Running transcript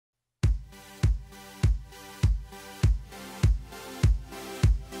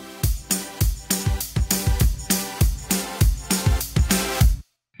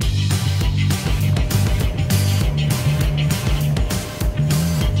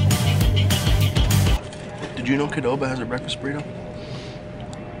Did you know Qdoba has a breakfast burrito?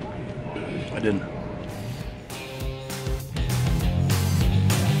 I didn't.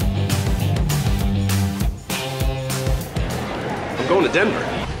 I'm going to Denver.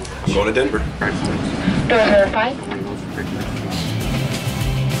 I'm going to Denver. Door verified.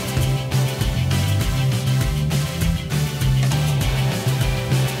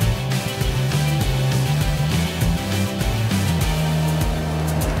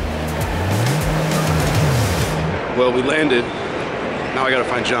 Well, we landed. Now I gotta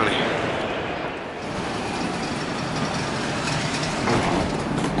find Johnny.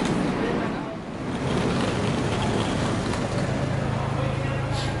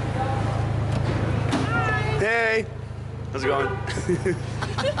 Hey! How's it going?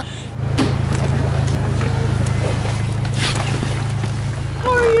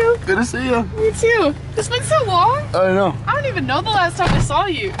 How are you? Good to see you. Me too. It's been so long. I know. I don't even know the last time I saw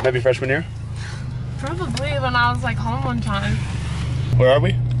you. Maybe freshman year? Probably when I was like home one time. Where are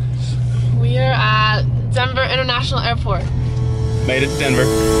we? We are at Denver International Airport. Made it to Denver.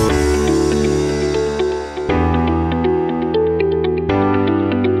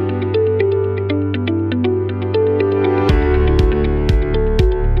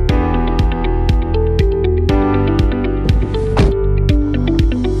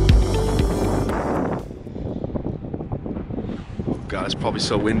 God, it's probably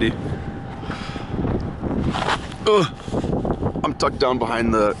so windy. Ugh. I'm tucked down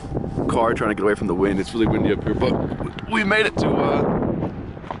behind the car trying to get away from the wind. It's really windy up here, but we made it to,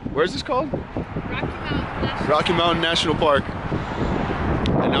 where's this called? Rocky Mountain National Park.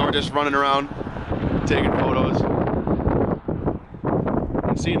 And now we're just running around, taking photos,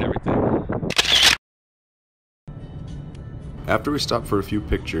 and seeing everything. After we stopped for a few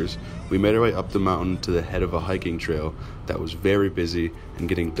pictures, we made our way up the mountain to the head of a hiking trail that was very busy and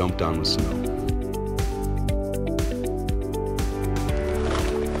getting dumped on with snow.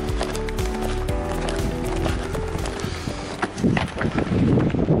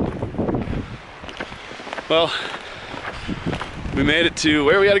 Well, we made it to,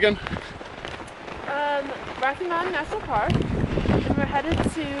 where are we at again? Rocky Mountain National Park, and we're headed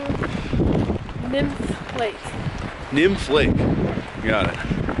to Nymph Lake. Nymph Lake. Got it.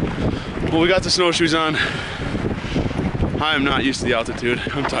 Well, we got the snowshoes on. I am not used to the altitude.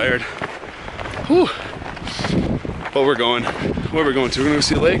 I'm tired. Whew. But we're going. Where are we going to? We're gonna go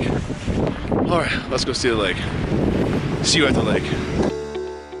see the lake? All right, let's go see the lake. See you at the lake.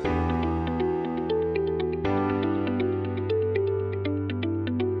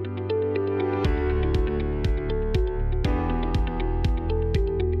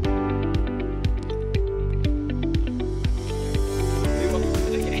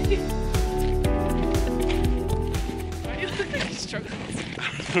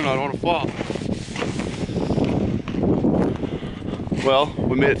 I don't know, I don't want to fall. Well,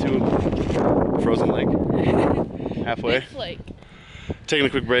 we made it to a frozen lake. Halfway. Nymph Lake. Taking a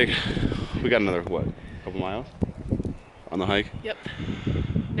quick break. We got another, what, couple miles on the hike? Yep.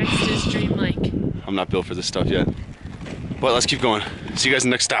 Next is Dream Lake. I'm not built for this stuff yet. But let's keep going. See you guys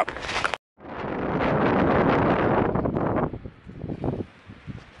in the next stop.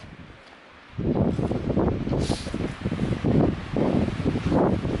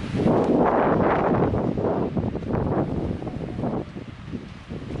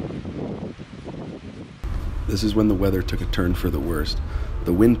 This is when the weather took a turn for the worst.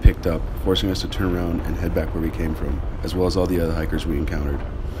 The wind picked up, forcing us to turn around and head back where we came from, as well as all the other hikers we encountered.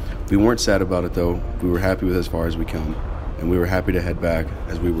 We weren't sad about it though. We were happy with as far as we come, and we were happy to head back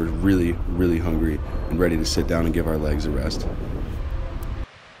as we were really, really hungry and ready to sit down and give our legs a rest.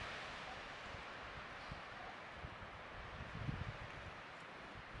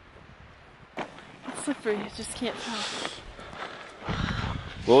 It's slippery, you just can't tell.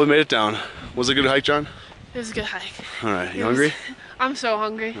 Well, we made it down. Was it a good hike, John? It was a good hike. All right, you hungry? I'm so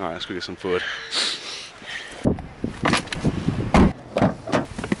hungry. All right, let's go get some food.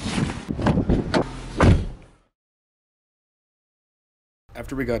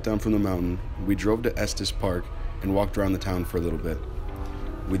 After we got down from the mountain, we drove to Estes Park and walked around the town for a little bit.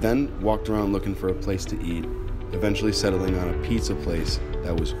 We then walked around looking for a place to eat, eventually settling on a pizza place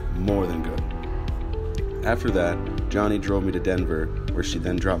that was more than good. After that, Johnny drove me to Denver, where she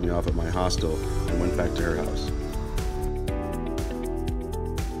then dropped me off at my hostel and went back to her house.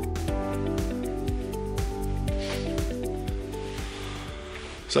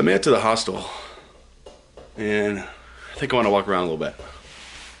 So I made it to the hostel, and I think I want to walk around a little bit.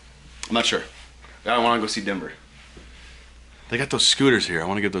 I'm not sure. I want to go see Denver. They got those scooters here. I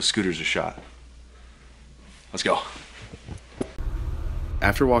want to give those scooters a shot. Let's go.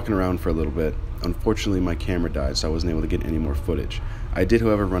 After walking around for a little bit, unfortunately my camera died, so I wasn't able to get any more footage. I did,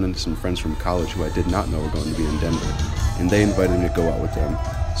 however, run into some friends from college who I did not know were going to be in Denver, and they invited me to go out with them.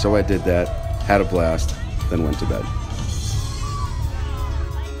 So I did that, had a blast, then went to bed.